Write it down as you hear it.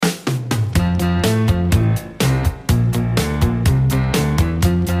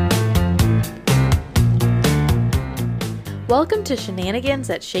Welcome to Shenanigans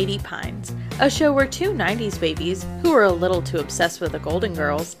at Shady Pines, a show where two 90s babies, who are a little too obsessed with the Golden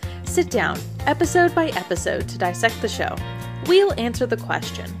Girls, sit down, episode by episode, to dissect the show. We'll answer the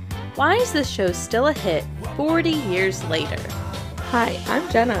question, why is this show still a hit 40 years later? Hi, I'm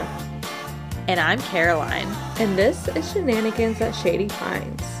Jenna. And I'm Caroline. And this is Shenanigans at Shady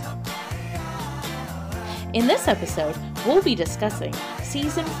Pines. In this episode, we'll be discussing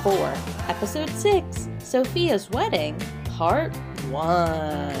Season 4, Episode 6, Sophia's Wedding, Part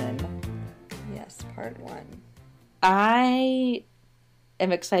 1. Yes, Part 1. I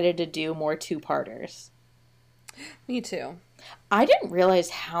am excited to do more two-parters. Me too. I didn't realize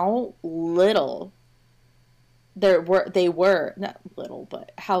how little not little,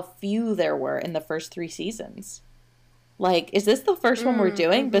 but how few there were in the first 3 seasons. Like, is this the first one we're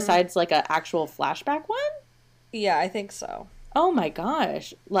doing besides like an actual flashback one? Yeah, I think so. Oh my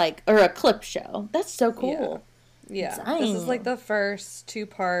gosh. Like, or a clip show. That's so cool. Yeah. Dang. This is like the first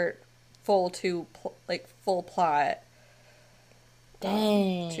two-part full plot.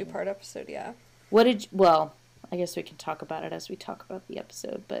 Dang. 2-part episode, yeah. Well, I guess we can talk about it as we talk about the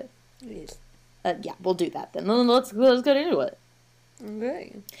episode, but Yes. Yeah, we'll do that then. Let's get into it.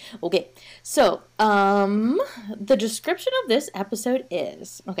 Okay. So, the description of this episode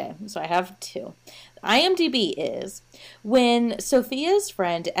is, okay, so I have 2. IMDb is, when Sophia's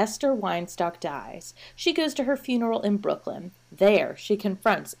friend Esther Weinstock dies, she goes to her funeral in Brooklyn. There, she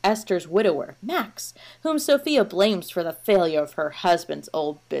confronts Esther's widower, Max, whom Sophia blames for the failure of her husband's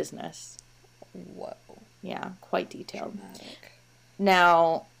old business. Whoa. Yeah, quite detailed. Dramatic.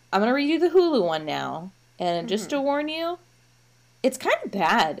 Now, I'm going to read you the Hulu one now, and just to warn you, it's kind of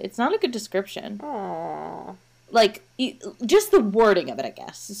bad. It's not a good description. Aww. Like, just the wording of it, I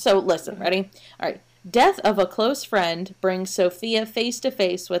guess. So, listen, ready? All right. Death of a close friend brings Sophia face to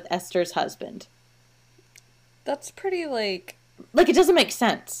face with Esther's husband. That's pretty, Like, it doesn't make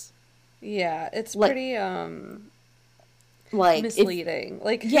sense. Yeah, it's like, pretty, like misleading. Who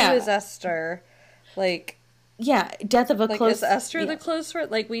is Esther? Yeah, death of a close... Is Esther the close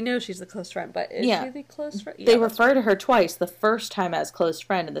friend? We know she's the close friend, but is she the close friend? Yeah, they refer to her twice. The first time as close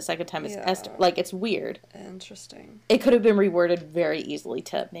friend, and the second time as Esther. It's weird. Interesting. It could have been reworded very easily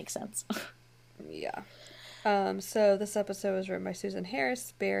to make sense. Yeah. So this episode was written by Susan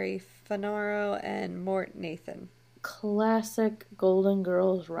Harris, Barry Fanaro, and Mort Nathan. Classic Golden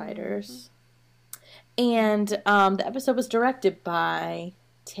Girls writers. And the episode was directed by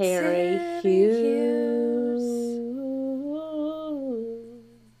Terry Hughes.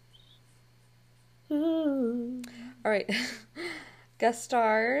 All right. Guest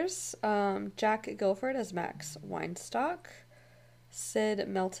stars, Jack Guilford as Max Weinstock, Sid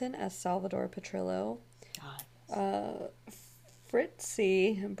Melton as Salvador Petrillo,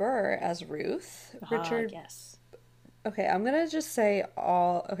 Fritzy Burr as Ruth, Richard... Yes. Okay, I'm going to just say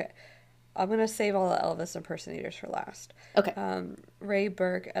all... Okay, I'm going to save all the Elvis impersonators for last. Okay. Ray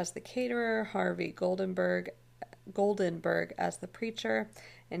Burke as the caterer, Harvey Goldenberg as the preacher,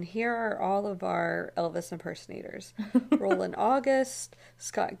 and here are all of our Elvis impersonators. Roland August,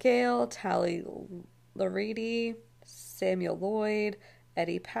 Scott Gale, Tally Laridi, Samuel Lloyd,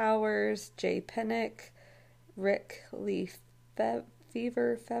 Eddie Powers, Jay Pennick, Rick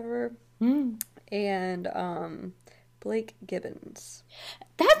Fever, and Blake Gibbons.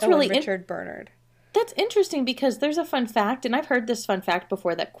 That's really Richard Bernard. That's interesting because there's a fun fact, and I've heard this fun fact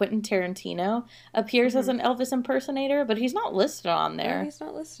before, that Quentin Tarantino appears as an Elvis impersonator, but he's not listed on there. No, he's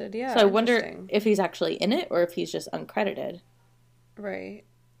not listed, yeah. So I wonder if he's actually in it or if he's just uncredited. Right.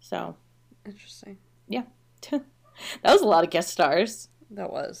 So. Interesting. Yeah. That was a lot of guest stars.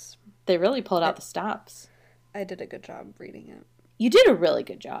 That was. They really pulled out the stops. I did a good job reading it. You did a really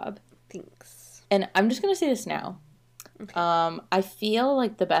good job. Thanks. And I'm just going to say this now. Okay. I feel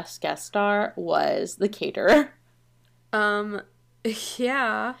like the best guest star was the caterer.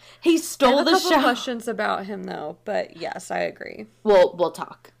 Yeah. He stole the show. I have a couple questions about him, though, but yes, I agree. We'll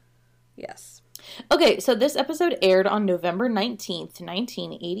talk. Yes. Okay, so this episode aired on November 19th,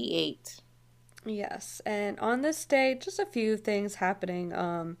 1988. Yes, and on this day, just a few things happening.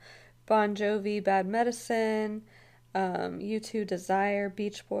 Bon Jovi, Bad Medicine, U2, Desire,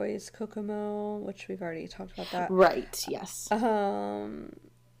 Beach Boys, Kokomo, which we've already talked about that. Right, yes. I'll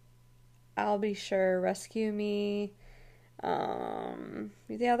Be Sure, Rescue Me.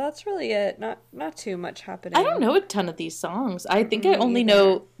 Yeah, that's really it. Not too much happening. I don't know a ton of these songs. I think I only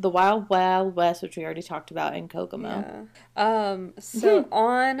know The Wild Wild West, which we already talked about, and Kokomo. Yeah. So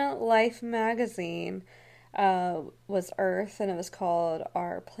on Life magazine, was Earth, and it was called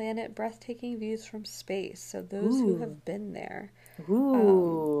Our Planet Breathtaking Views from Space. So those who have been there.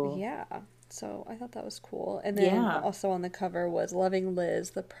 Ooh. Yeah. So I thought that was cool. And then also on the cover was Loving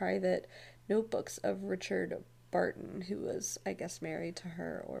Liz, the private notebooks of Richard Barton, who was, I guess, married to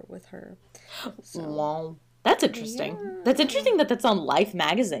her or with her. So, wow. That's interesting. Yeah. That's interesting that that's on Life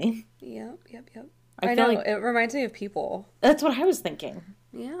magazine. Yep. I know. Like, it reminds me of People. That's what I was thinking.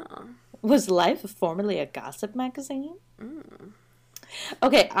 Yeah. Was Life formerly a gossip magazine? Mm.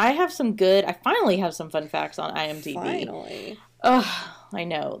 Okay, I finally have some fun facts on IMDb. Finally. Ugh, I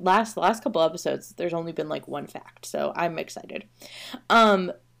know. The last couple episodes, there's only been like one fact, so I'm excited.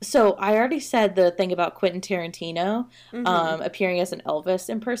 So I already said the thing about Quentin Tarantino appearing as an Elvis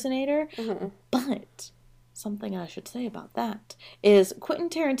impersonator, but something I should say about that is Quentin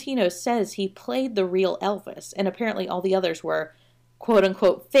Tarantino says he played the real Elvis, and apparently all the others were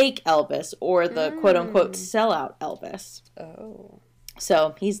quote-unquote fake Elvis or the quote-unquote sellout Elvis. Oh.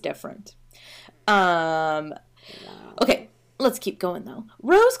 So he's different. Wow. Okay. Let's keep going, though.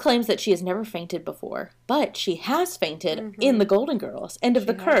 Rose claims that she has never fainted before, but she has fainted in The Golden Girls, End of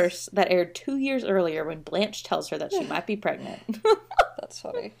the Curse, that aired 2 years earlier when Blanche tells her that she might be pregnant. That's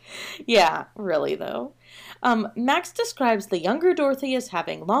funny. Yeah, really, though. Max describes the younger Dorothy as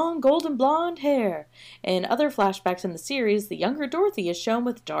having long golden blonde hair. In other flashbacks in the series, the younger Dorothy is shown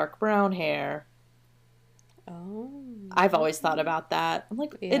with dark brown hair. Oh. I've always thought about that. I'm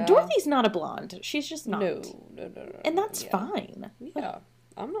like, Dorothy's not a blonde. She's just not. No. And that's fine. Yeah.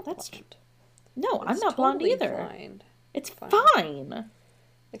 I'm not blonde. No, I'm not blonde either. Fine. It's fine.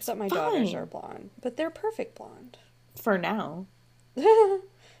 Except my daughters are blonde. But they're perfect blonde. For now.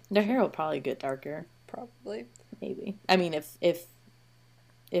 Their hair will probably get darker. Probably. Maybe. I mean, if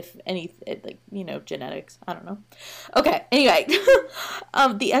any, like, you know, genetics. I don't know. Okay, anyway.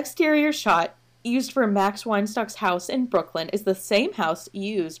 The exterior shot used for Max Weinstock's house in Brooklyn is the same house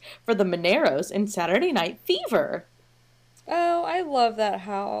used for the Moneros in Saturday Night Fever. Oh, I love that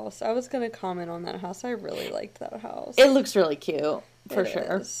house. I was going to comment on that house. I really liked that house. It looks really cute, for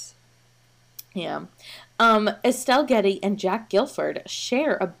sure. Yeah. Estelle Getty and Jack Guilford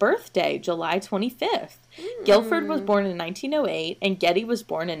share a birthday, July 25th. Guilford was born in 1908, and Getty was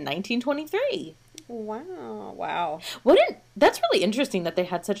born in 1923. Wow. That's really interesting that they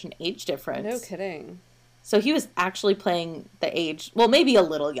had such an age difference. No kidding. So he was actually playing the age, well, maybe a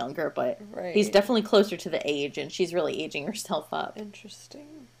little younger, but he's definitely closer to the age, and she's really aging herself up.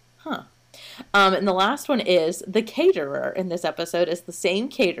 Interesting. Huh. And the last one is the caterer in this episode is the same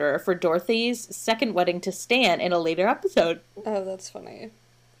caterer for Dorothy's second wedding to Stan in a later episode. Oh, that's funny.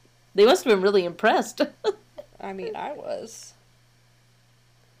 They must have been really impressed. I mean, I was.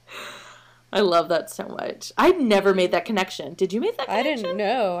 I love that so much. I never made that connection. Did you make that connection? I didn't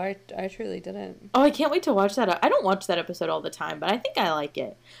know. I truly didn't. Oh, I can't wait to watch that. I don't watch that episode all the time, but I think I like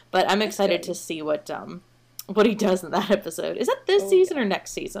it. But I'm excited to see what he does in that episode. Is that this season or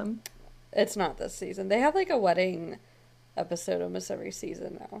next season? It's not this season. They have like a wedding episode almost every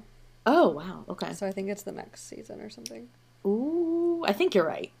season now. Oh, wow. Okay. So I think it's the next season or something. Ooh, I think you're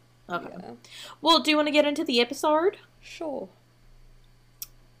right. Okay. Yeah. Well, do you want to get into the episode? Sure.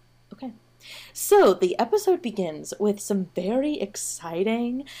 Okay. So, the episode begins with some very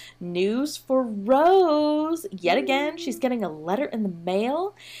exciting news for Rose. Yet again, she's getting a letter in the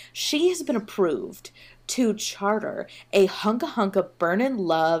mail. She has been approved to charter a Hunka Hunka Burn in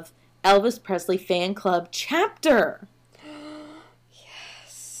Love Elvis Presley fan club chapter.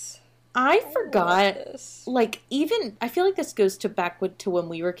 I forgot, like, even, I feel like this goes back to when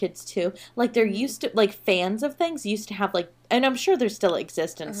we were kids, too. Like, there used to, like, fans of things used to have, like, and I'm sure there still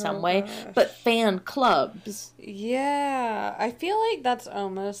exist in some way, but fan clubs. Yeah, I feel like that's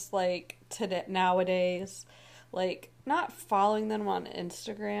almost, like, today, nowadays, like, not following them on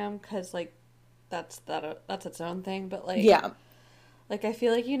Instagram, because, like, that's its own thing, but, like, yeah. Like, I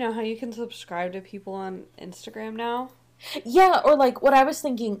feel like, you know how you can subscribe to people on Instagram now? Yeah, or like what I was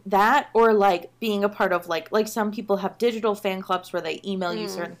thinking, that or like being a part of like some people have digital fan clubs where they email you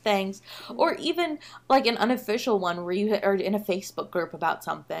certain things, or even like an unofficial one where you are in a Facebook group about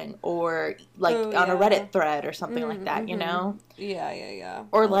something, or like on a Reddit thread or something like that, you know? Yeah.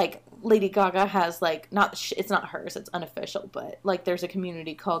 Or like Lady Gaga has like it's not hers, it's unofficial, but like there's a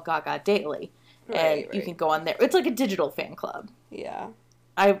community called Gaga Daily, and you can go on there. It's like a digital fan club. Yeah.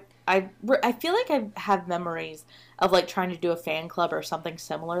 I feel like I have memories of like trying to do a fan club or something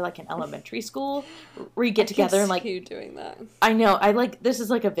similar, like in elementary school, where you get together and like you doing that. I know this is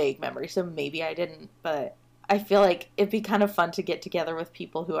like a vague memory, so maybe I didn't, but I feel like it'd be kind of fun to get together with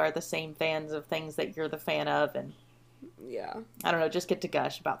people who are the same fans of things that you're the fan of, and I don't know, just get to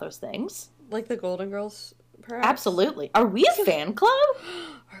gush about those things, like the Golden Girls, perhaps. Absolutely. Are we a fan club?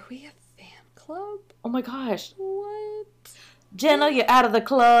 Are we a fan club? Oh my gosh! What? Jenna, you're out of the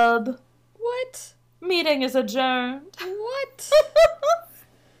club. What? What? Meeting is adjourned. What?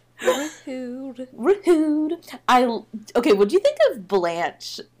 Rude. Okay, what do you think of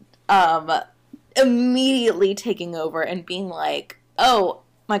Blanche immediately taking over and being like, oh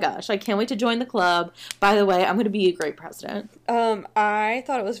my gosh, I can't wait to join the club. By the way, I'm going to be a great president. I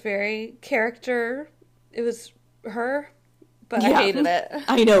thought it was very character. It was her, but I hated it.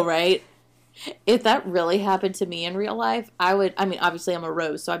 I know, right? If that really happened to me in real life, obviously I'm a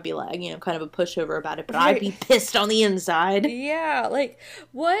Rose, so I'd be like, kind of a pushover about it, but I'd be pissed on the inside. Yeah, like,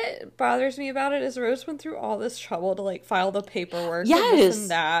 what bothers me about it is Rose went through all this trouble to, like, file the paperwork and this and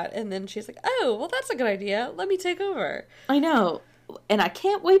that, and then she's like, oh, well, that's a good idea. Let me take over. I know. And I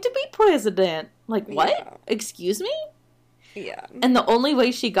can't wait to be president. Like, what? Yeah. Excuse me? Yeah. And the only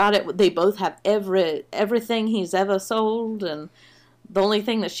way she got it, they both have everything he's ever sold, and the only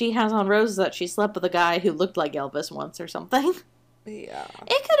thing that she has on Rose is that she slept with a guy who looked like Elvis once or something. Yeah.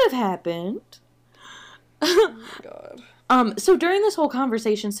 It could have happened. Oh my God. So during this whole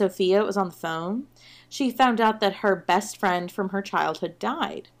conversation, Sophia was on the phone. She found out that her best friend from her childhood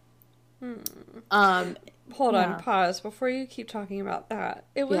died. Hold on, pause before you keep talking about that.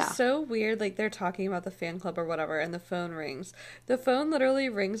 It was so weird, like, they're talking about the fan club or whatever, and the phone rings. The phone literally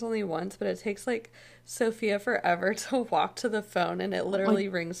rings only once, but it takes, like, Sophia forever to walk to the phone, and it literally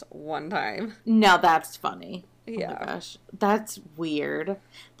rings one time. Now that's funny. Yeah. Oh my gosh. That's weird.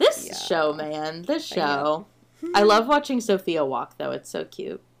 This show, man. This show. I love watching Sophia walk, though. It's so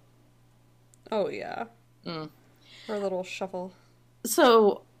cute. Oh, yeah. Her little shuffle.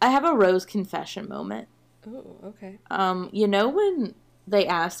 So, I have a Rose confession moment. Oh, okay. When they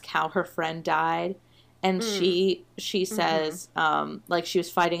ask how her friend died, and she says, like she was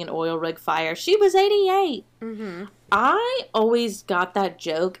fighting an oil rig fire. She was 88. I always got that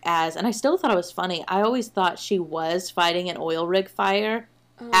joke as, and I still thought it was funny, I always thought she was fighting an oil rig fire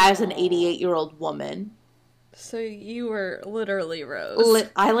as an 88-year-old woman. So you were literally Rose.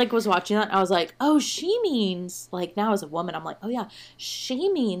 I, was watching that, and I was like, oh, she means, like, now as a woman, I'm like, oh, yeah, she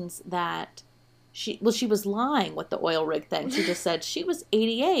means that she was lying with the oil rig thing. She just said she was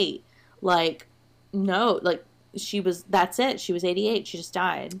 88. Like, no, like, that's it. She was 88. She just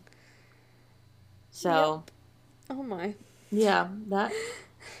died. So. Yep. Oh, my. Yeah, that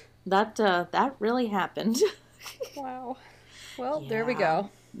really happened. Wow. Well, there we go.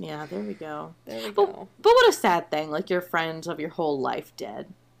 Yeah, there we go. But what a sad thing. Like, your friends of your whole life dead.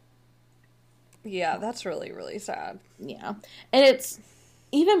 Yeah, that's really, really sad. Yeah. And it's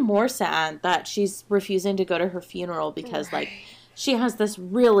even more sad that she's refusing to go to her funeral because, like, she has this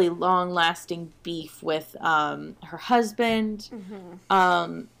really long-lasting beef with her husband.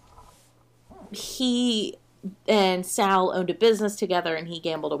 He and Sal owned a business together, and he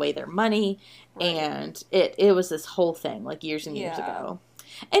gambled away their money, and it was this whole thing, like, years and years ago.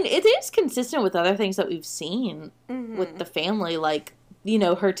 And it is consistent with other things that we've seen with the family, like,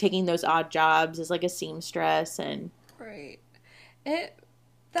 her taking those odd jobs as, like, a seamstress and... Right.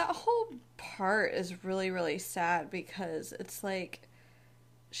 That whole part is really, really sad because it's like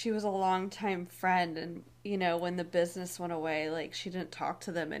she was a longtime friend and, when the business went away, like, she didn't talk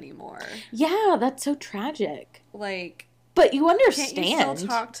to them anymore. Yeah, that's so tragic. Like... But you understand. Can't you still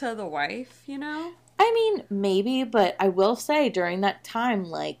talk to the wife, I mean, maybe, but I will say during that time,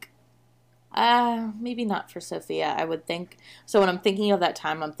 like, maybe not for Sophia, I would think. So when I'm thinking of that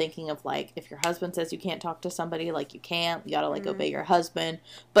time, I'm thinking of, like, if your husband says you can't talk to somebody, like, you can't. You gotta, like, obey your husband.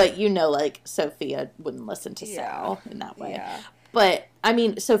 But, like, Sophia wouldn't listen to Sal in that way. Yeah. But, I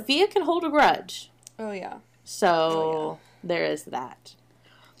mean, Sophia can hold a grudge. Oh, yeah. So, there is that.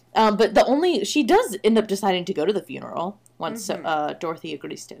 But she does end up deciding to go to the funeral once Dorothy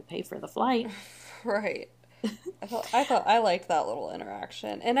agrees to pay for the flight. Right. I liked that little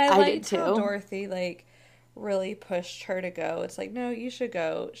interaction. And I liked how Dorothy, like, really pushed her to go. It's like, no, you should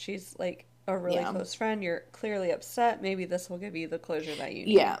go. She's, like, a really close friend. You're clearly upset. Maybe this will give you the closure that you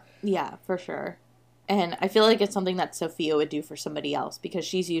need. Yeah, for sure. And I feel like it's something that Sophia would do for somebody else because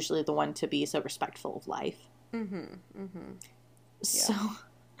she's usually the one to be so respectful of life. So...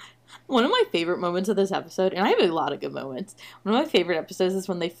 One of my favorite moments of this episode, and I have a lot of good moments. One of my favorite episodes is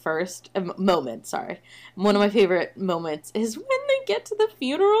when they first One of my favorite moments is when they get to the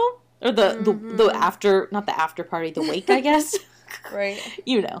funeral or the after, not the after party, the wake, I guess. Right.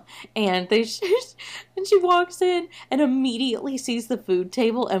 And and she walks in and immediately sees the food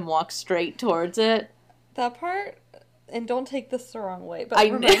table and walks straight towards it. That part. And don't take this the wrong way, but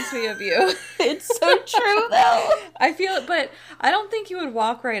it reminds me of you. It's so true, though. I feel it, but I don't think you would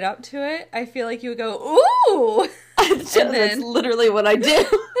walk right up to it. I feel like you would go, ooh! That's literally what I do.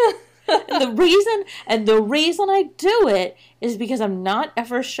 And the reason I do it is because I'm not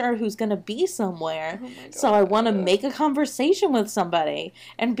ever sure who's going to be somewhere. Oh my God. So I want to make a conversation with somebody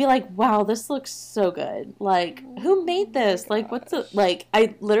and be like, wow, this looks so good. Like, who made this? Like, what's it? Like,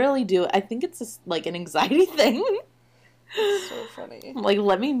 I literally do. I think it's just, like, an anxiety thing. It's so funny. Like,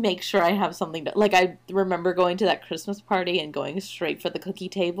 let me make sure I have something to... Like, I remember going to that Christmas party and going straight for the cookie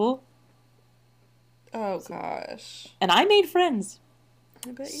table. Oh, gosh. And I made friends.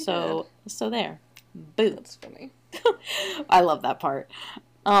 I bet you did. So there. Boom. That's funny. I love that part.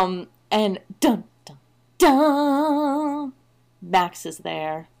 And dun, dun, dun, Max is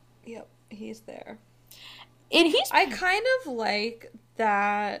there. Yep, he's there. And I kind of like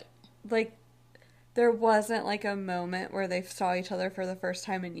that, like, there wasn't, like, a moment where they saw each other for the first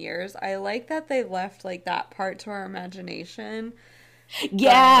time in years. I like that they left, like, that part to our imagination.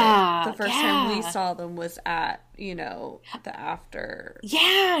 Yeah. The first time we saw them was at, you know, the after.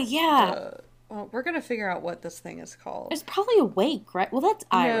 Yeah. Well, we're going to figure out what this thing is called. It's probably a wake, right? Well, that's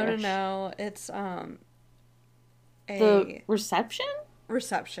Irish. No. It's, the reception?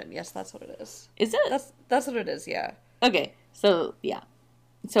 Reception. Yes, that's what it is. Is it? That's what it is, yeah. Okay. So, yeah.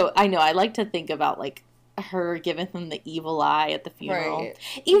 So, I know, I like to think about, like, her giving him the evil eye at the funeral. Right.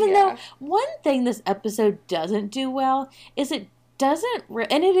 Even though, one thing this episode doesn't do well is it doesn't,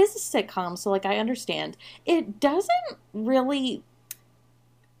 and it is a sitcom, so, like, I understand, it doesn't really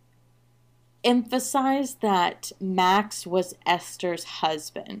emphasize that Max was Esther's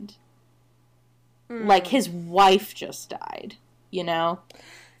husband. Like, his wife just died, you know?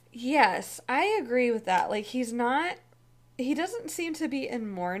 Yes, I agree with that. Like, he doesn't seem to be in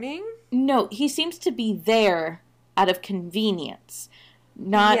mourning. No, he seems to be there out of convenience.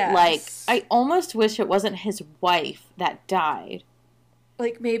 Not like, I almost wish it wasn't his wife that died.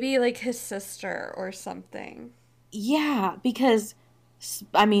 Like, maybe, like, his sister or something. Yeah, because,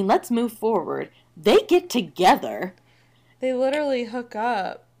 I mean, let's move forward. They get together. They literally hook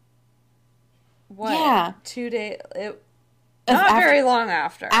up. What? Yeah. 2 days. Not very long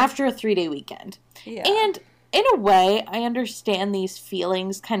after. After a 3-day weekend. Yeah. And in a way, I understand these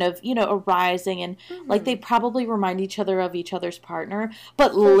feelings kind of, you know, arising and, like, they probably remind each other of each other's partner.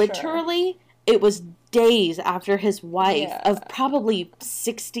 But literally, it was days after his wife of probably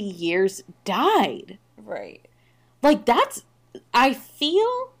 60 years died. Right. Like, that's, I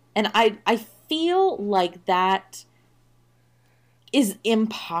feel like that is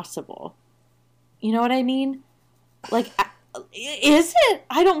impossible. You know what I mean? Like, is it?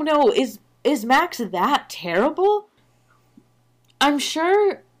 I don't know. Is Max that terrible? I'm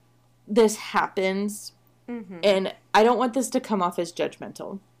sure this happens, and I don't want this to come off as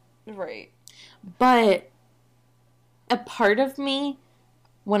judgmental. Right. But a part of me,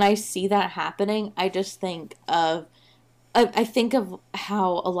 when I see that happening, I just think of, I think of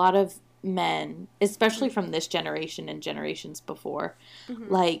how a lot of men, especially from this generation and generations before,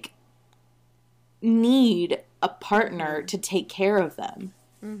 like, need a partner to take care of them.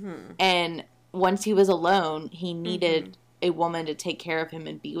 And once he was alone, he needed a woman to take care of him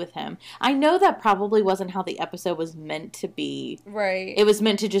and be with him. I know that probably wasn't how the episode was meant to be. Right. It was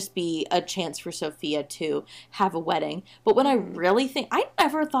meant to just be a chance for Sophia to have a wedding. But when I really think, I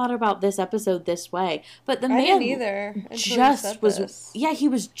never thought about this episode this way. But the man didn't either, just was, he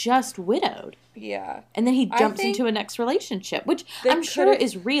was just widowed. Yeah. And then he jumps into a next relationship, which I'm sure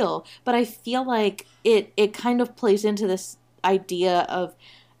is real. But I feel like it kind of plays into this idea of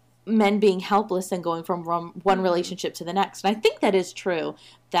men being helpless and going from one relationship to the next. And I think that is true,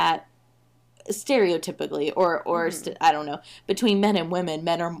 that stereotypically, or I don't know, between men and women,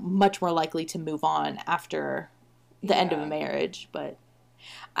 men are much more likely to move on after the end of a marriage. But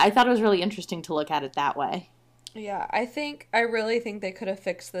I thought it was really interesting to look at it that way. Yeah, I really think they could have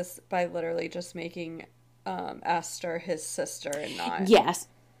fixed this by literally just making Esther his sister and not... Yes,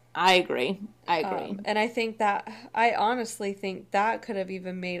 I agree. And I honestly think that could have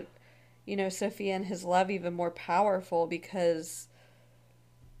even made, you know, Sophia and his love even more powerful, because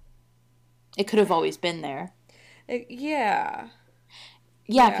it could have always been there. Yeah,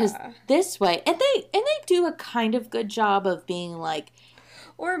 because this way, and they do a kind of good job of being like,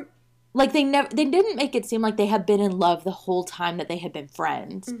 or like they didn't make it seem like they had been in love the whole time that they had been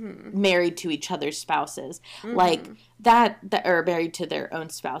friends, married to each other's spouses, like that, or married to their own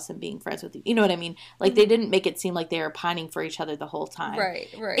spouse and being friends with, you know what I mean? Like they didn't make it seem like they were pining for each other the whole time. Right.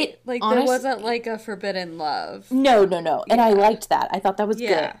 There wasn't like a forbidden love. No. And I liked that. I thought that was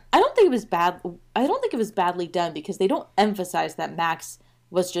good. I don't think it was bad. I don't think it was badly done, because they don't emphasize that Max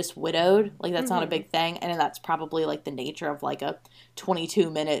was just widowed. Like, that's not a big thing. And that's probably, like, the nature of, like, a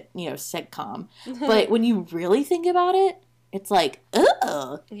 22-minute, you know, sitcom. But when you really think about it, it's like,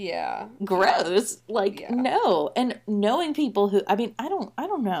 ugh. Yeah. Gross. Like, no. And knowing people who, I mean, I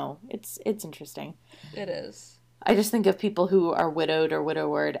don't know. It's interesting. It is. I just think of people who are widowed or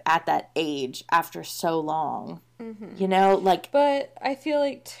widowered at that age after so long. Mm-hmm. You know, like. But I feel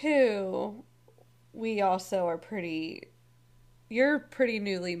like, too, we also are you're pretty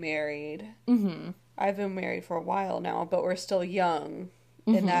newly married. Mm-hmm. I've been married for a while now, but we're still young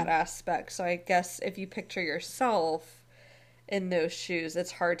in that aspect. So I guess if you picture yourself in those shoes,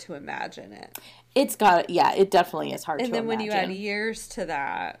 it's hard to imagine it. It definitely is hard to imagine. And then when you add years to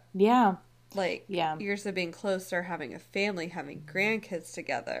that. Yeah. Like, years of being closer, having a family, having grandkids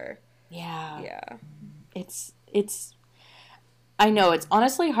together. Yeah. Yeah. It's I know, it's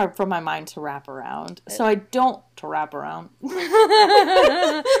honestly hard for my mind to wrap around. So I don't to wrap around.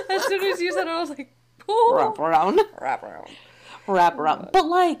 As soon as you said it, I was like, oh. Wrap around. Wrap around. But,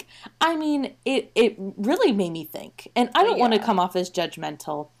 like, I mean, it really made me think. And I don't want to come off as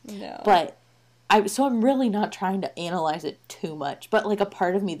judgmental. No. But so I'm really not trying to analyze it too much. But, like, a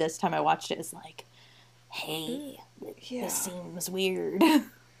part of me this time I watched it is like, hey, this seems weird.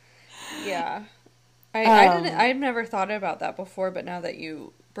 Yeah. I've never thought about that before, but now that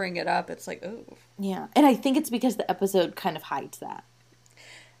you bring it up, it's like, oh. Yeah. And I think it's because the episode kind of hides that.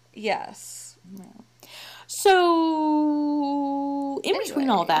 Yes. Yeah. So, between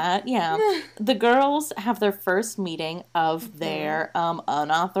all that, the girls have their first meeting of their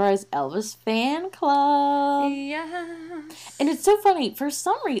unauthorized Elvis fan club. Yes. And it's so funny. For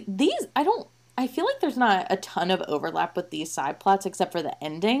some reason, I feel like there's not a ton of overlap with these side plots except for the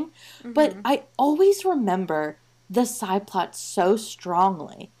ending. Mm-hmm. But I always remember the side plot so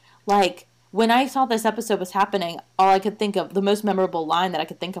strongly. Like, when I saw this episode was happening, all I could think of, the most memorable line that I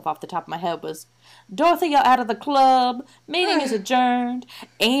could think of off the top of my head was, Dorothy, you're out of the club, meeting is adjourned,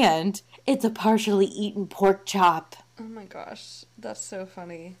 and it's a partially eaten pork chop. Oh my gosh, that's so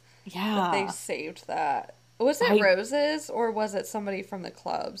funny. Yeah. That they saved that. Was it Roses, or was it somebody from the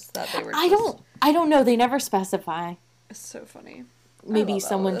clubs that they were I don't know, they never specify. It's so funny. Maybe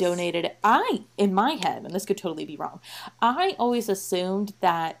someone donated it. In my head, and this could totally be wrong, I always assumed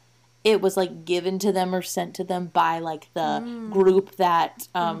that it was, like, given to them or sent to them by, like, the group that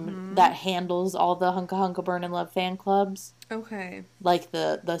that handles all the Hunka Hunka Burn and Love fan clubs. Okay. Like,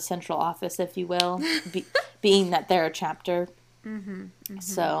 the central office, if you will, being that they're a chapter. Mm-hmm. Mm-hmm.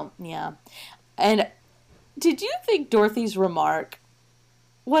 So, yeah. And did you think Dorothy's remark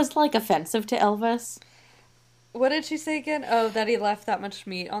was, like, offensive to Elvis? What did she say again? Oh, that he left that much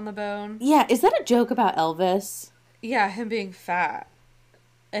meat on the bone? Yeah, is that a joke about Elvis? Yeah, him being fat.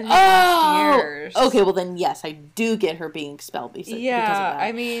 In his last years. Okay, well then, yes, I do get her being expelled because of that.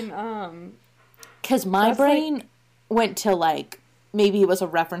 I mean, because my brain went to, like, maybe it was a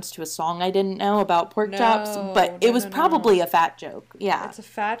reference to a song I didn't know about pork chops, but it was probably a fat joke. Yeah. It's a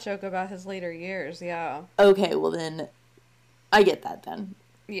fat joke about his later years, yeah. Okay, well then, I get that then.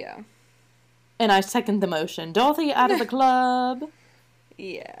 Yeah. And I second the motion. Dorothy out of the club.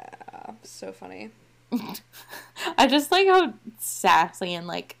 Yeah, so funny. I just like how sassy and,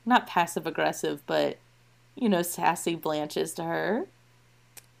 like, not passive-aggressive, but, you know, sassy Blanche is to her.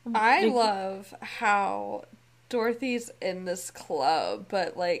 I love how Dorothy's in this club,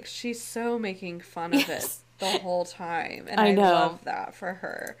 but, like, she's so making fun of it the whole time. And I love that for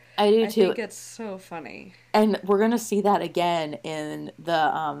her. I do, too. I think it's so funny. And we're going to see that again in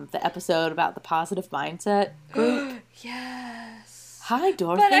the episode about the positive mindset group. Yes. Hi,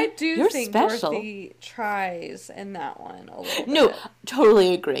 Dorothy. But I do think special. Dorothy tries in that one a little bit. No,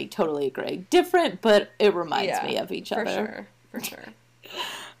 totally agree. Different, but it reminds me of each other. For sure.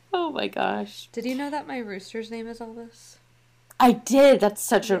 Oh my gosh. Did you know that my rooster's name is Elvis? I did. That's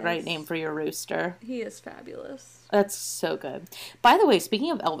such a great name for your rooster. He is fabulous. That's so good. By the way,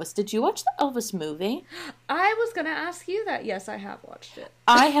 speaking of Elvis, did you watch the Elvis movie? I was going to ask you that. Yes, I have watched it.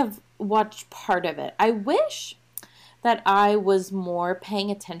 I have watched part of it. I wish that I was more paying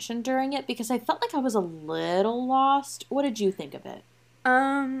attention during it because I felt like I was a little lost. What did you think of it?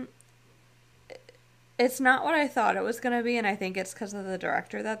 It's not what I thought it was going to be, and I think it's because of the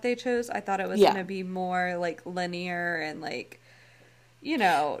director that they chose. I thought it was going to be more, like, linear and, like, you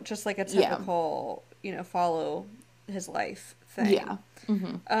know, just like a typical, you know, follow his life thing. Yeah.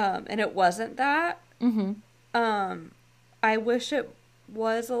 Mm-hmm. And it wasn't that. Mm-hmm. I wish it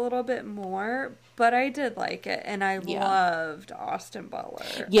was a little bit more, but I did like it, and I loved Austin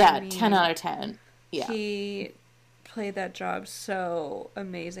Butler. Yeah, 10 out of 10. Yeah. He played that job so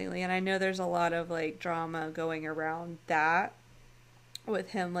amazingly, and I know there's a lot of, like, drama going around that with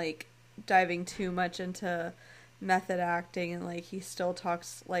him, like, diving too much into method acting, and, like, he still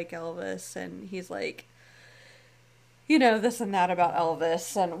talks like Elvis, and he's, like, you know, this and that about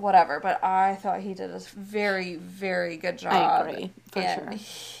Elvis and whatever, but I thought he did a very, very good job. I agree, for and sure.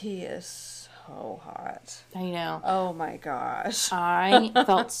 He is so hot. I know. Oh my gosh. I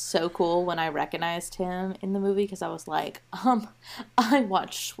felt so cool when I recognized him in the movie because I was like, I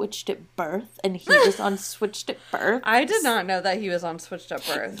watched Switched at Birth and he was on Switched at Birth. I did not know that he was on Switched at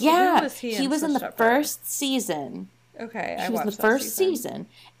Birth. Yeah. Who was he was in the first season. Okay, He was in the first season.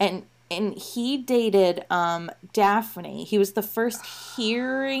 And he dated Daphne. He was the first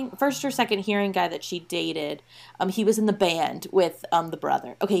or second hearing guy that she dated. He was in the band with the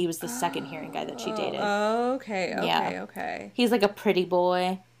brother. Okay, he was the second hearing guy that she dated. Okay. He's like a pretty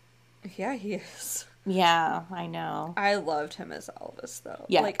boy. Yeah, he is. Yeah, I know. I loved him as Elvis, though.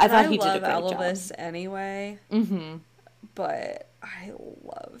 Yeah, I thought he did a great Elvis job. Anyway. Mm-hmm. But I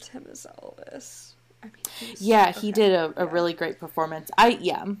loved him as Elvis. I mean, he did a really great performance.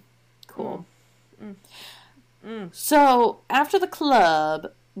 Cool. So after the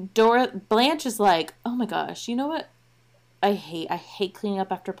club, Blanche is like, "Oh my gosh, you know what? I hate cleaning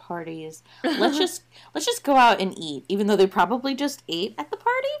up after parties. Let's just go out and eat." Even though they probably just ate at the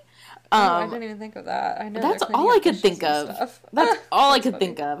party. I didn't even think of that. I know that's all I could think of. That's all I could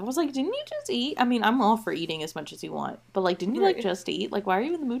think of. I was like, didn't you just eat? I mean, I'm all for eating as much as you want, but like, didn't you like just eat? Like, why are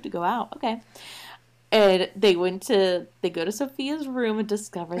you in the mood to go out? Okay. And they go to Sophia's room and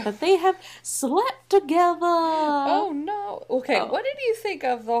discover that they have slept together. Oh no. Okay, what did you think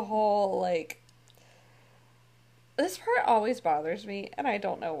of the whole, like, this part always bothers me, and I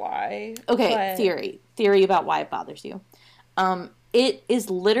don't know why. Okay, theory about why it bothers you. It is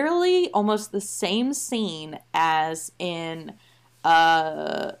literally almost the same scene as in,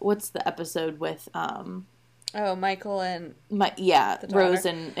 what's the episode with, Michael and... Rose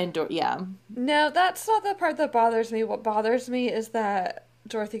and yeah. No, that's not the part that bothers me. What bothers me is that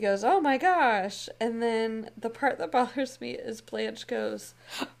Dorothy goes, "Oh my gosh," and then the part that bothers me is Blanche goes,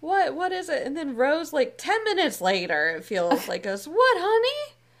 What is it?" And then Rose, like, 10 minutes later, it feels like, goes, "What,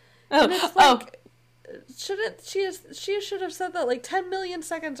 honey?" And it's like... She should have said that like 10 million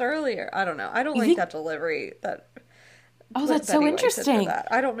seconds earlier. I don't know. I don't like that delivery. That's so interesting.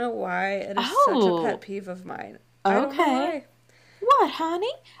 I don't know why. It is such a pet peeve of mine. I don't know why. What,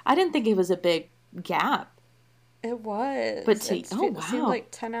 honey? I didn't think it was a big gap. It was. But it seemed like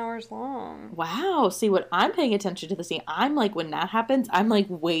 10 hours long. Wow. See, what I'm paying attention to the scene, I'm like, when that happens, I'm like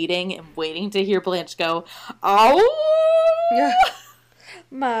waiting to hear Blanche go, "Oh!" Yeah.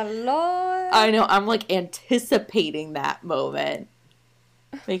 My Lord. I know. I'm like anticipating that moment.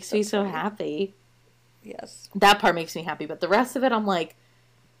 Makes me so happy. Yes. That part makes me happy. But the rest of it, I'm like,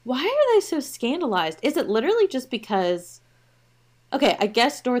 why are they so scandalized? Is it literally just because... Okay, I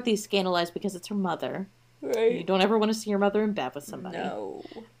guess Dorothy's scandalized because it's her mother. Right. You don't ever want to see your mother in bed with somebody. No.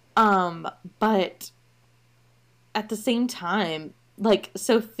 But at the same time... Like,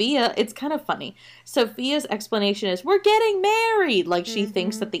 Sophia, it's kind of funny. Sophia's explanation is, we're getting married! Like, she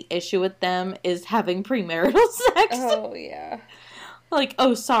thinks that the issue with them is having premarital sex. Oh, yeah. Like,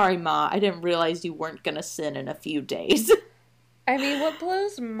 oh, sorry, Ma, I didn't realize you weren't gonna sin in a few days. I mean, what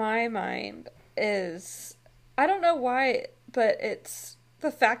blows my mind is, I don't know why, but it's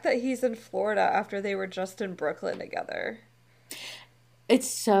the fact that he's in Florida after they were just in Brooklyn together. It's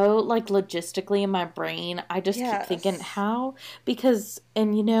so, like, logistically in my brain, I just keep thinking, how? Because,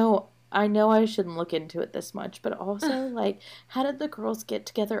 and you know I shouldn't look into it this much, but also, like, how did the girls get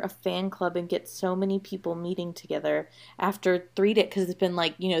together a fan club and get so many people meeting together after 3 days? Because it's been,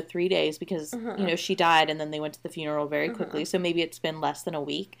 like, 3 days because, she died and then they went to the funeral very quickly. So maybe it's been less than a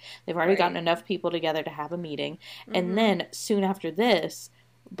week. They've already gotten enough people together to have a meeting. And then, soon after this...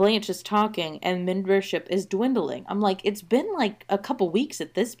 Blanche is talking and membership is dwindling. I'm like, it's been like a couple weeks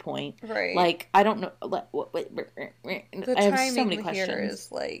at this point. Right. Like, I don't know. The I have so many timing questions. Here is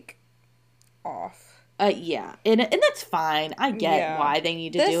like off. Yeah. And that's fine. I get why they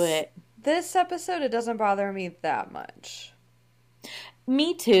need to do it. This episode, it doesn't bother me that much.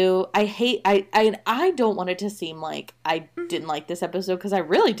 Me too. I don't want it to seem like I didn't like this episode because I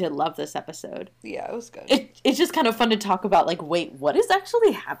really did love this episode. Yeah, it was good. It's just kind of fun to talk about, like, wait, what is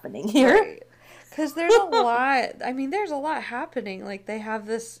actually happening here? Because there's a lot. I mean, there's a lot happening. Like, they have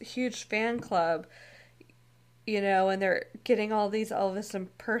this huge fan club, and they're getting all these Elvis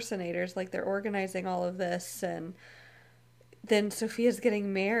impersonators. Like, they're organizing all of this, and then Sophia's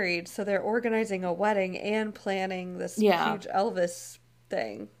getting married, so they're organizing a wedding and planning this huge Elvis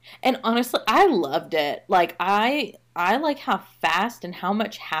thing. And honestly, I loved it. Like, I like how fast and how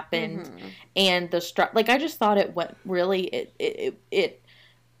much happened, and the like, I just thought it went really.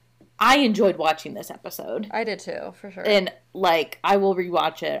 I enjoyed watching this episode. I did too, for sure. And, like, I will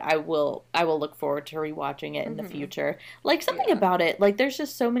rewatch it. I will look forward to rewatching it in the future. Like, something about it, like, there's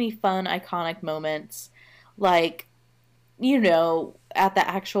just so many fun, iconic moments. Like, you know, at the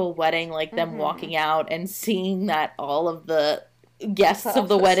actual wedding, like, them walking out and seeing that all of the guests of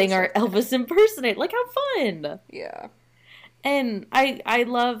the wedding are Elvis impersonate. Like, how fun! Yeah. And I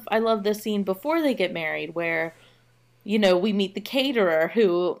love this scene before they get married where, you know, we meet the caterer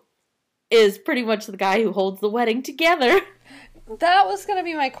who is pretty much the guy who holds the wedding together. That was going to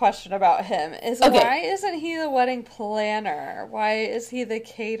be my question about him. Why isn't he the wedding planner? Why is he the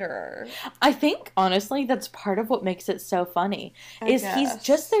caterer? I think, honestly, that's part of what makes it so funny. He's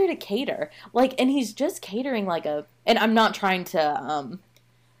just there to cater. Like, and he's just catering like a... And I'm not trying to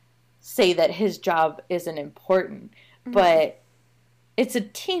say that his job isn't important, but it's a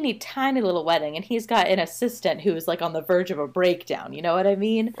teeny tiny little wedding, and he's got an assistant who is, like, on the verge of a breakdown. You know what I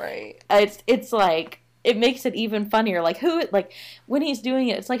mean? Right. It's like... It makes it even funnier. Like, when he's doing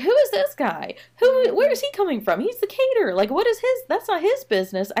it, it's like, who is this guy? Where is he coming from? He's the caterer. Like, that's not his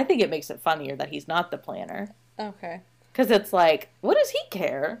business. I think it makes it funnier that he's not the planner. Okay. Because it's like, what does he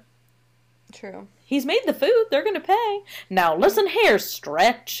care? True. He's made the food. They're going to pay. Now, listen here,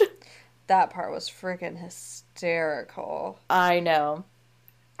 Stretch. That part was freaking hysterical. I know.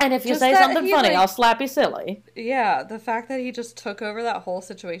 And if you say something funny, like, I'll slap you silly. Yeah, the fact that he just took over that whole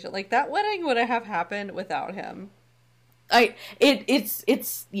situation. Like, that wedding would have happened without him.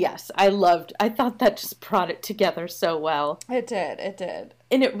 Yes, I thought that just brought it together so well. It did.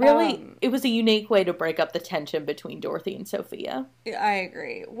 And it really, it was a unique way to break up the tension between Dorothy and Sophia. I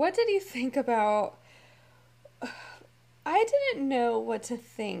agree. What did you think about... I didn't know what to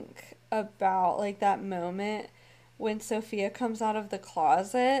think about, like, that moment when Sophia comes out of the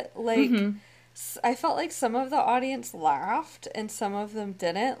closet. Like, I felt like some of the audience laughed and some of them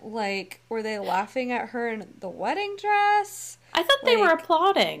didn't. Like, were they laughing at her in the wedding dress? I thought they were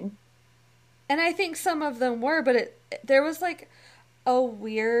applauding. And I think some of them were, but there was, like, a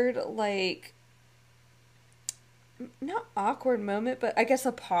weird, like, not awkward moment, but I guess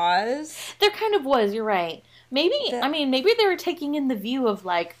a pause. There kind of was, you're right. Maybe they were taking in the view of,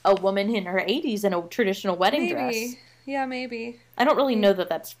 like, a woman in her 80s in a traditional wedding dress. Yeah, maybe. I don't really know that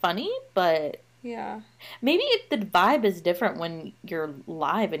that's funny, but... Yeah. Maybe the vibe is different when you're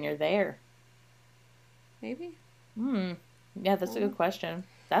live and you're there. Maybe. Yeah, that's a good question.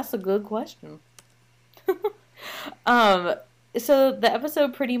 That's a good question. So the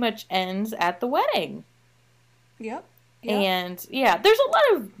episode pretty much ends at the wedding. Yep. And, yeah, there's a lot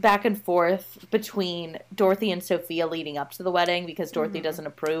of back and forth between Dorothy and Sophia leading up to the wedding because Dorothy doesn't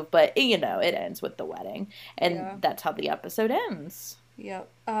approve, but, you know, it ends with the wedding. And that's how the episode ends. Yep.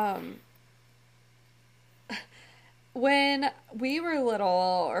 When we were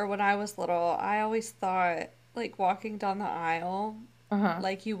little, or when I was little, I always thought, like, walking down the aisle,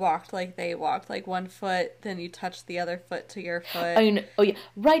 like, you walked like they walked, like, one foot, then you touched the other foot to your foot. Oh, yeah.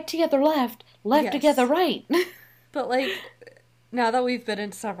 Right together, left together, right. But, like, now that we've been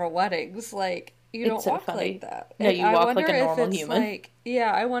in several weddings, like, you don't walk like that. No, you walk like a normal human. Like,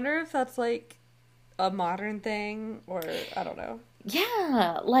 yeah, I wonder if that's, like, a modern thing, or, I don't know.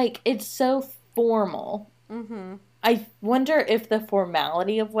 Yeah, like, it's so formal. I wonder if the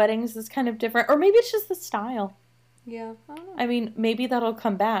formality of weddings is kind of different, or maybe it's just the style. Yeah, I don't know. I mean, maybe that'll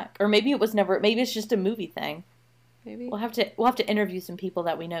come back, or maybe maybe it's just a movie thing. Maybe. We'll have to interview some people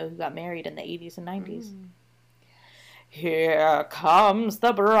that we know who got married in the 80s and 90s. Here comes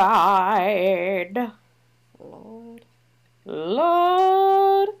the bride. Lord.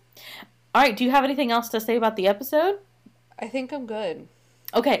 All right, do you have anything else to say about the episode? I think I'm good.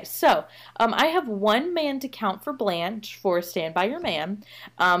 Okay, so I have one man to count for Blanche for Stand By Your Man.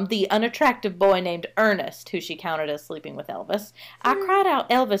 The unattractive boy named Ernest, who she counted as sleeping with Elvis. I cried out,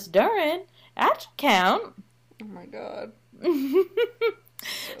 Elvis Duran. I should count. Oh my God.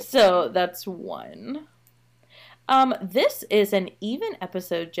 So that's one. This is an even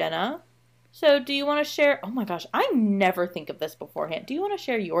episode, Jenna. So do you want to share... Oh my gosh, I never think of this beforehand. Do you want to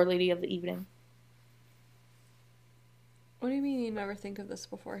share your Lady of the Evening? What do you mean you never think of this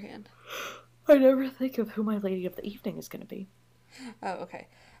beforehand? I never think of who my Lady of the Evening is going to be. Oh, okay.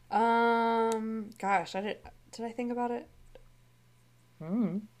 Gosh, did I think about it?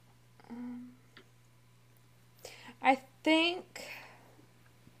 I think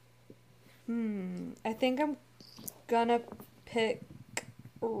I'm gonna pick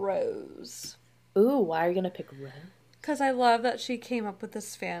Rose. Ooh, why are you gonna pick Rose? Because I love that she came up with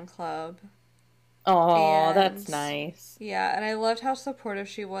this fan club. Oh, that's nice. Yeah, and I loved how supportive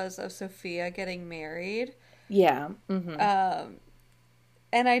she was of Sophia getting married. Yeah.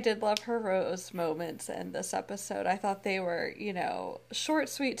 And I did love her Rose moments in this episode. I thought they were, short,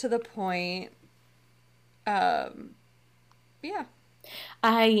 sweet, to the point. Yeah.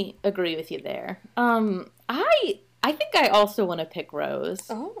 I agree with you there. I think I also want to pick Rose.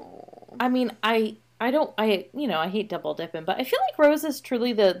 Oh. I mean, I hate double dipping, but I feel like Rose is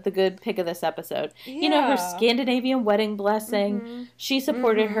truly the good pick of this episode. Yeah. Her Scandinavian wedding blessing. She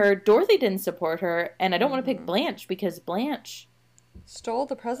supported her. Dorothy didn't support her, and I don't want to pick Blanche because Blanche stole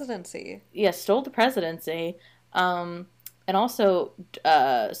the presidency. Yeah, stole the presidency. And also,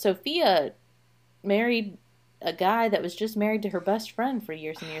 Sophia married a guy that was just married to her best friend for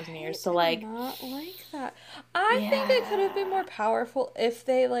years and years and years. So, I did not like that. I think it could have been more powerful if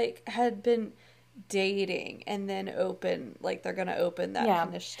they, had been dating and then they're going to open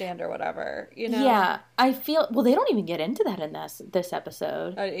that Knish stand or whatever, Yeah, I feel, they don't even get into that in this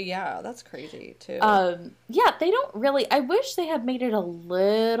episode. Yeah, that's crazy, too. Yeah, they don't really, I wish they had made it a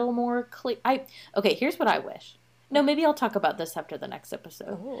little more clear. Okay, here's what I wish. No, maybe I'll talk about this after the next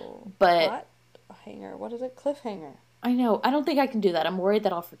episode. Oh, but... Hanger. What is it? Cliffhanger. I know. I don't think I can do that. I'm worried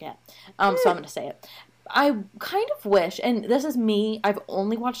that I'll forget. So I'm going to say it. I kind of wish, and this is me, I've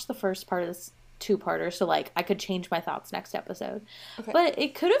only watched the first part of this two-parter, so, I could change my thoughts next episode. Okay. But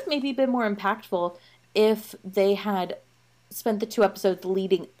it could have maybe been more impactful if they had spent the 2 episodes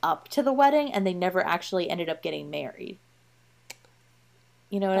leading up to the wedding, and they never actually ended up getting married.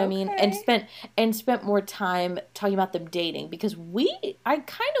 You know what I mean? And spent more time talking about them dating, because I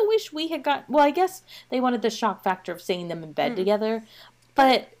kind of wish we had I guess they wanted the shock factor of seeing them in bed together,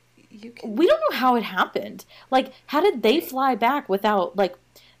 but we don't know how it happened. How did they fly back without,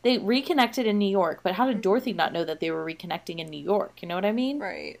 they reconnected in New York, but how did Dorothy not know that they were reconnecting in New York? You know what I mean?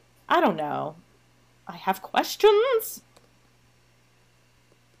 Right. I don't know. I have questions.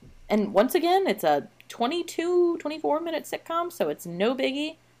 And once again, it's a 24-minute sitcom, so it's no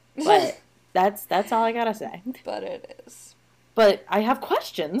biggie. But that's all I gotta say. But it is. But I have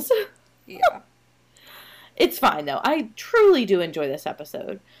questions. Yeah. It's fine, though. I truly do enjoy this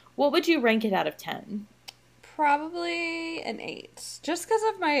episode. What would you rank it out of 10? Probably an 8. Just because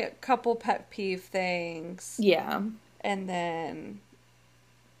of my couple pet peeve things. Yeah. And then...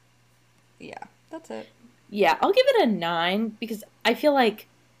 yeah, that's it. Yeah, I'll give it a 9, because I feel like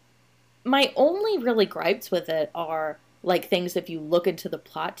my only really gripes with it are, things if you look into the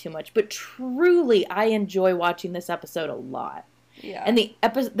plot too much. But truly, I enjoy watching this episode a lot. Yeah. And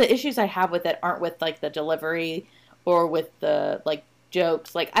the issues I have with it aren't with, the delivery or with the,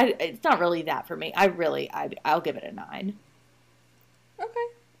 jokes. It's not really that for me. I'll give it a 9. Okay.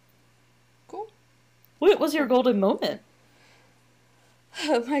 Cool. What was your golden moment?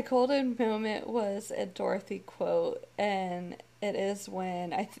 My golden moment was a Dorothy quote, and it is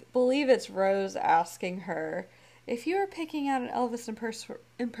when, I believe it's Rose asking her, if you were picking out an Elvis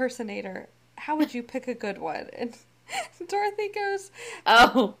impersonator, how would you pick a good one? And Dorothy goes,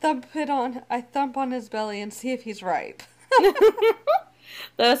 oh, I thump on his belly and see if he's ripe.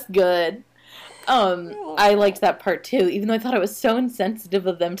 That's good. I liked that part too, even though I thought it was so insensitive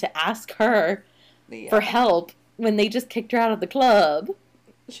of them to ask her for help when they just kicked her out of the club.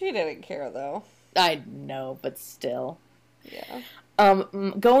 She didn't care, though. I know, but still. Yeah.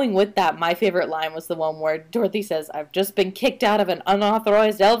 Going with that, my favorite line was the one where Dorothy says, I've just been kicked out of an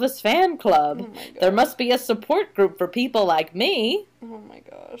unauthorized Elvis fan club. Oh there must be a support group for people like me. Oh my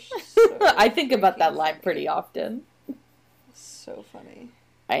gosh. So I think about that line pretty often. So funny.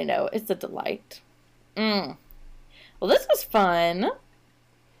 I know, it's a delight. Well, this was fun.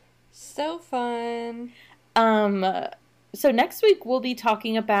 So fun. So next week we'll be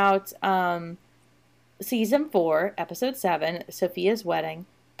talking about Season 4, Episode 7, Sophia's Wedding,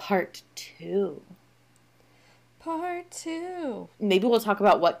 Part 2. Part 2. Maybe we'll talk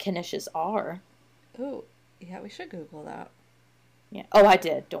about what Knishes are. Oh, yeah, we should Google that. Yeah. Oh, I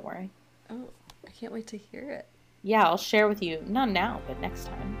did. Don't worry. Oh, I can't wait to hear it. Yeah, I'll share with you. Not now, but next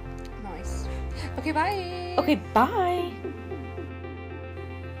time. Nice. Okay, bye. Okay, bye.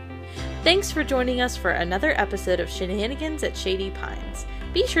 Thanks for joining us for another episode of Shenanigans at Shady Pines.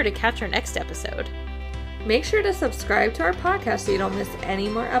 Be sure to catch our next episode. Make sure to subscribe to our podcast so you don't miss any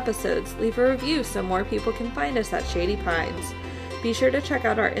more episodes. Leave a review so more people can find us at Shady Pines. Be sure to check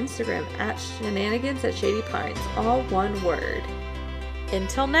out our Instagram at Shenanigans at Shady Pines, all one word.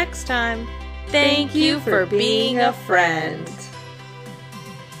 Until next time, thank you for being a friend.